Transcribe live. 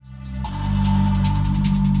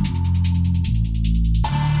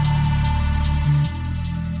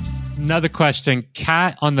another question.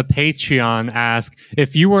 Kat on the Patreon asked,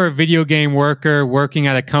 if you were a video game worker working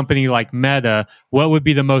at a company like Meta, what would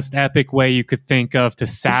be the most epic way you could think of to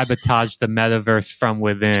sabotage the metaverse from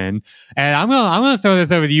within? And I'm gonna throw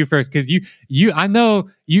this over to you first, because I know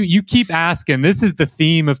you keep asking. This is the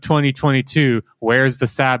theme of 2022. Where's the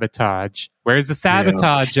sabotage? Where's the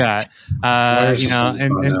sabotage at? And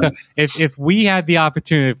so if we had the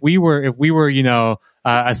opportunity, if we were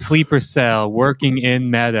a sleeper cell working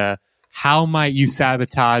in Meta, how might you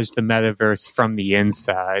sabotage the metaverse from the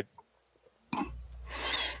inside?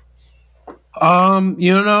 I'm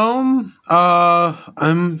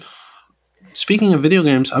speaking of video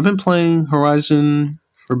games. I've been playing Horizon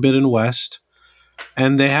Forbidden West,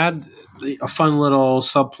 and they had a fun little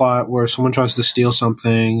subplot where someone tries to steal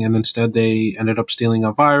something, and instead they ended up stealing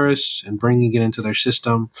a virus and bringing it into their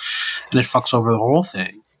system, and it fucks over the whole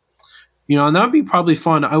thing. And that would be probably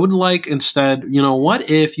fun. I would like instead, what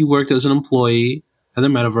if you worked as an employee in the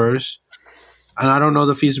metaverse? And I don't know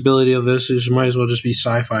the feasibility of this. It might as well just be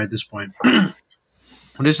sci-fi at this point. But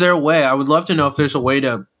is there a way? I would love to know if there's a way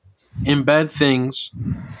to embed things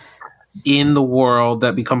in the world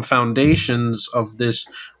that become foundations of this,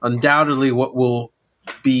 undoubtedly what will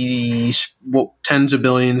be what tens of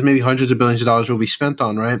billions, maybe hundreds of billions of dollars will be spent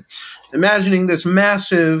on, right? Imagining this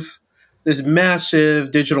massive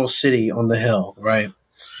digital city on the hill, right?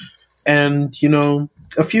 And,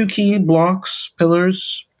 a few key blocks,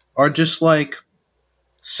 pillars are just like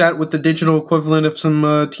set with the digital equivalent of some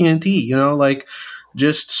TNT, like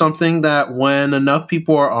just something that when enough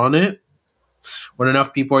people are on it, when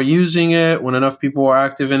enough people are using it, when enough people are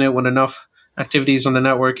active in it, when enough activities on the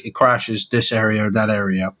network, it crashes this area or that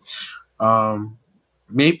area.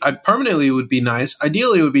 Maybe permanently would be nice.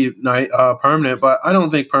 Ideally, it would be permanent, but I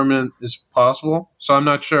don't think permanent is possible. So I'm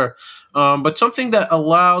not sure. But something that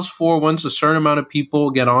allows for once a certain amount of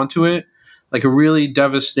people get onto it, like a really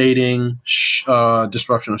devastating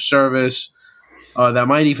disruption of service that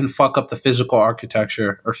might even fuck up the physical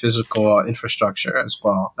architecture or physical infrastructure as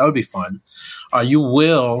well. That would be fun. You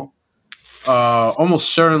will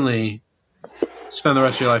almost certainly spend the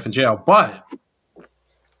rest of your life in jail, but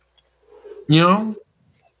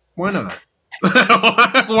why not?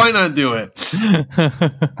 Why not do it?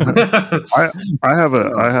 I have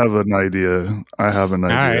an idea.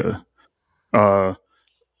 Right.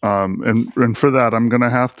 And for that, I'm gonna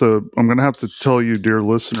have to tell you, dear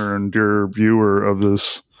listener and dear viewer of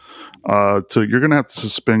this, you're gonna have to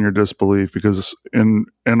suspend your disbelief, because in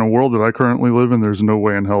a world that I currently live in, there's no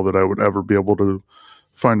way in hell that I would ever be able to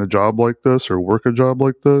find a job like this or work a job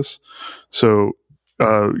like this. So,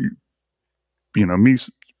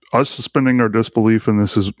 us suspending our disbelief in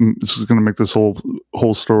this is going to make this whole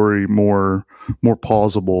story more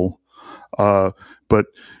plausible. But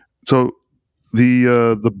so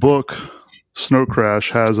the book Snow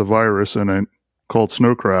Crash has a virus in it called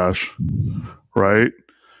Snow Crash, right?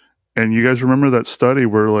 And you guys remember that study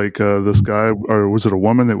where this guy, or was it a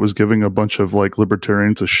woman, that was giving a bunch of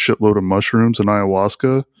libertarians a shitload of mushrooms and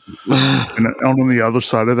ayahuasca, and on the other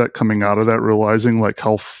side of that, coming out of that, realizing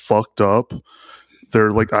how fucked up their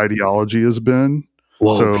ideology has been.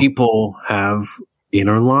 Well, so, people have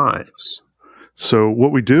inner lives. So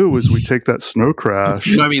what we do is we take that Snow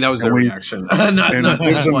Crash. I mean, that was their reaction. Give them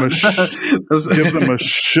a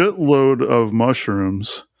shitload of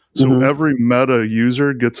mushrooms. So every Meta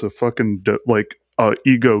user gets a fucking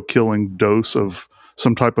ego killing dose of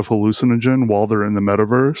some type of hallucinogen while they're in the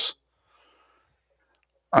metaverse.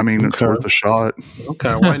 I mean, it's worth a shot.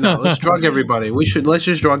 Okay, why not? Let's drug everybody. Let's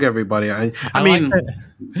just drug everybody. I mean,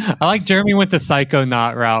 I like Jeremy went the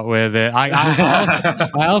Psychonaut route with it.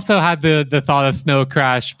 I also had the thought of Snow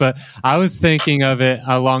Crash, but I was thinking of it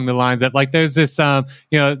along the lines of there's this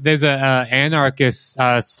there's a anarchist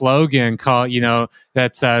slogan called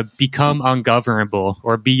that's become ungovernable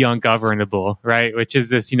or be ungovernable, right? Which is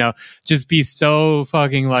this just be so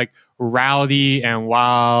fucking rowdy and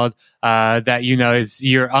wild that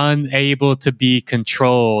you're unable to be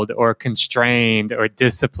controlled or constrained or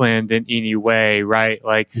disciplined in any way, right?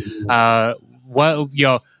 What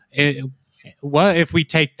if we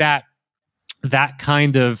take that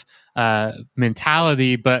kind of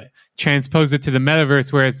mentality but transpose it to the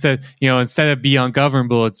metaverse, where it said instead of be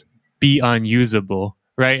ungovernable, it's be unusable,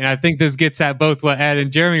 right? And I think this gets at both what Ed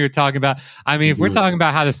and Jeremy were talking about. I mean, if we're talking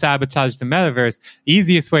about how to sabotage the metaverse,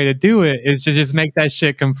 easiest way to do it is to just make that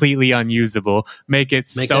shit completely unusable. Make it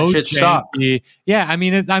so that shit suck. Yeah, I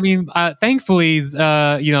mean, thankfully,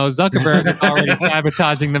 Zuckerberg is already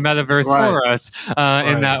sabotaging the metaverse for us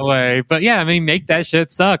in that way. But yeah, I mean, make that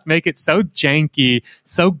shit suck. Make it so janky,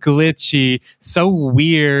 so glitchy, so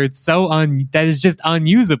weird, that is just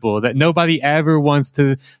unusable. That nobody ever wants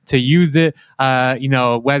to use it.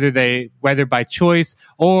 Whether by choice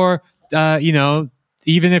or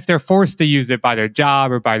even if they're forced to use it by their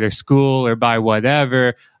job or by their school or by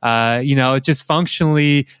whatever, it just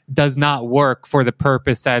functionally does not work for the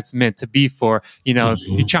purpose that it's meant to be for. You're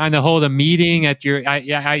trying to hold a meeting at your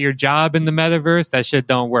job in the metaverse, that shit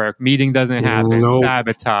don't work. Meeting doesn't happen. Nope.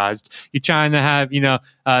 Sabotaged. You're trying to have,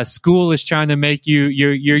 school is trying to make you,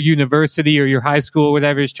 your university or your high school or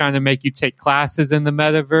whatever is trying to make you take classes in the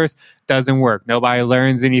metaverse. Doesn't work. Nobody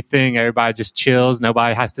learns anything. Everybody just chills.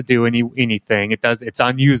 Nobody has to do anything. It's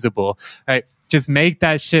unusable, right? Just make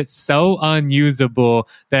that shit so unusable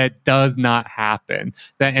that it does not happen.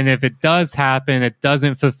 And if it does happen, it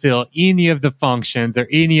doesn't fulfill any of the functions or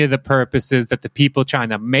any of the purposes that the people trying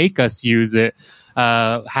to make us use it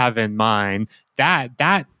have in mind.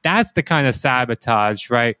 That's the kind of sabotage,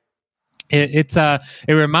 right? It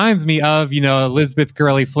reminds me of, Elizabeth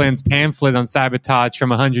Gurley Flynn's pamphlet on sabotage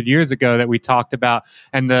from 100 years ago that we talked about,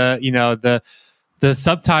 and the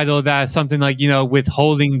subtitle of that is something like,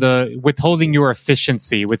 withholding your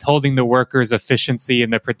efficiency, withholding the worker's efficiency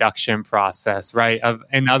in the production process, right?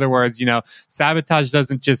 In other words, sabotage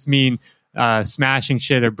doesn't just mean smashing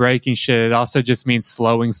shit or breaking shit. It also just means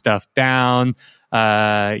slowing stuff down,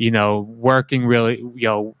 working really,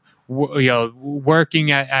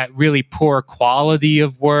 working at really poor quality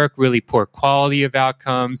of work, really poor quality of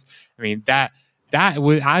outcomes. I mean,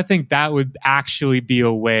 I think that would actually be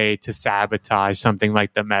a way to sabotage something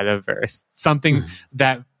like the metaverse, something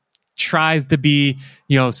that tries to be,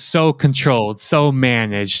 so controlled, so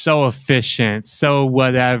managed, so efficient, so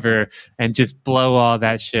whatever, and just blow all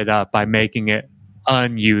that shit up by making it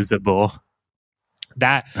unusable.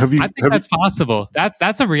 I think that's possible.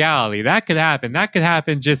 That's a reality. That could happen. That could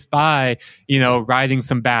happen just by, writing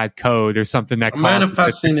some bad code or something that I'm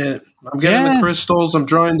manifesting it. I'm getting the crystals. I'm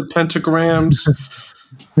drawing the pentagrams.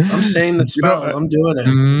 I'm saying the spells. I'm doing it.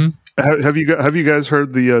 Mm-hmm. Have you guys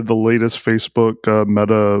heard the latest Facebook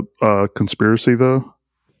Meta conspiracy though?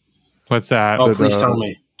 What's that? Oh, please tell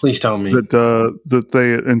me. Please tell me that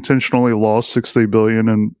they intentionally lost $60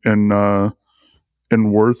 billion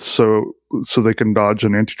in worth so they can dodge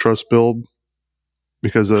an antitrust build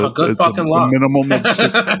because it's a minimum of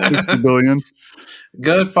 60 billion.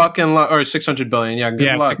 Good fucking luck. Or 600 billion. Yeah,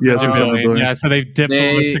 good luck. Yeah, 600 billion. Yeah, so they've dipped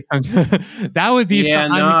over 600. That would be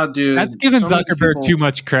dude. That's giving Zuckerberg too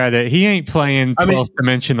much credit. He ain't playing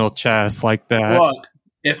 12-dimensional chess like that. Look,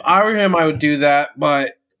 if I were him, I would do that.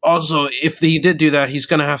 But also, if he did do that, he's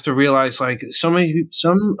going to have to realize, like, some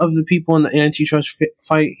of the people in the antitrust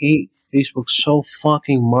fight hate Facebook so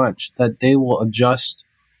fucking much that they will adjust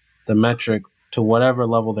the metric to whatever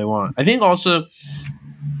level they want. I think also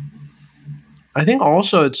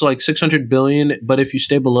it's like 600 billion, but if you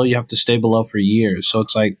stay below, you have to stay below for years. So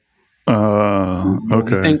it's like,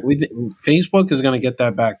 okay. We think Facebook is going to get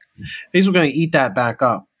that back. Facebook is going to eat that back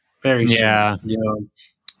up very soon. Yeah.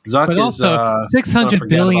 Zuck but also $600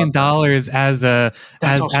 billion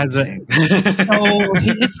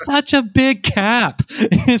it's such a big cap.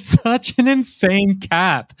 It's such an insane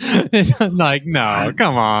cap. Like, no,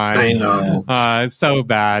 come on. I know. It's so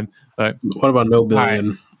bad. But what about no billion?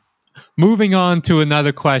 Right. Moving on to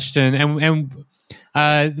another question, and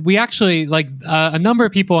we actually a number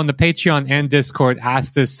of people on the Patreon and Discord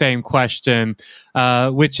asked this same question,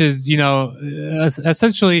 which is,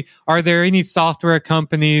 essentially, are there any software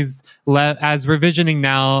companies as Revisioning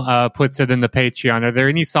Now puts it in the Patreon, are there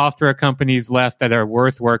any software companies left that are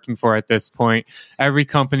worth working for at this point? Every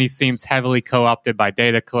company seems heavily co-opted by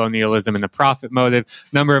data colonialism and the profit motive.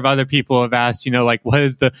 A number of other people have asked, what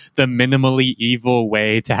is the minimally evil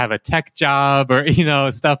way to have a tech job or,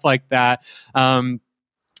 stuff like that.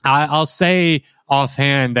 I'll say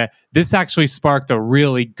offhand that this actually sparked a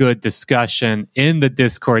really good discussion in the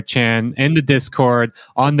Discord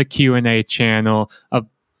on the Q&A channel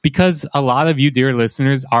because a lot of you, dear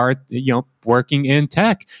listeners, are working in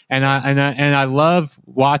tech, and I love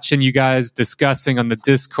watching you guys discussing on the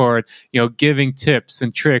Discord, giving tips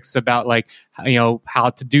and tricks about how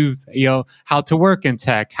to work in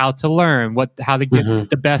tech, how to learn, how to get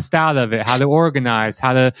the best out of it, how to organize,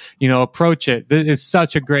 how to approach it. This is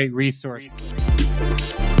such a great resource.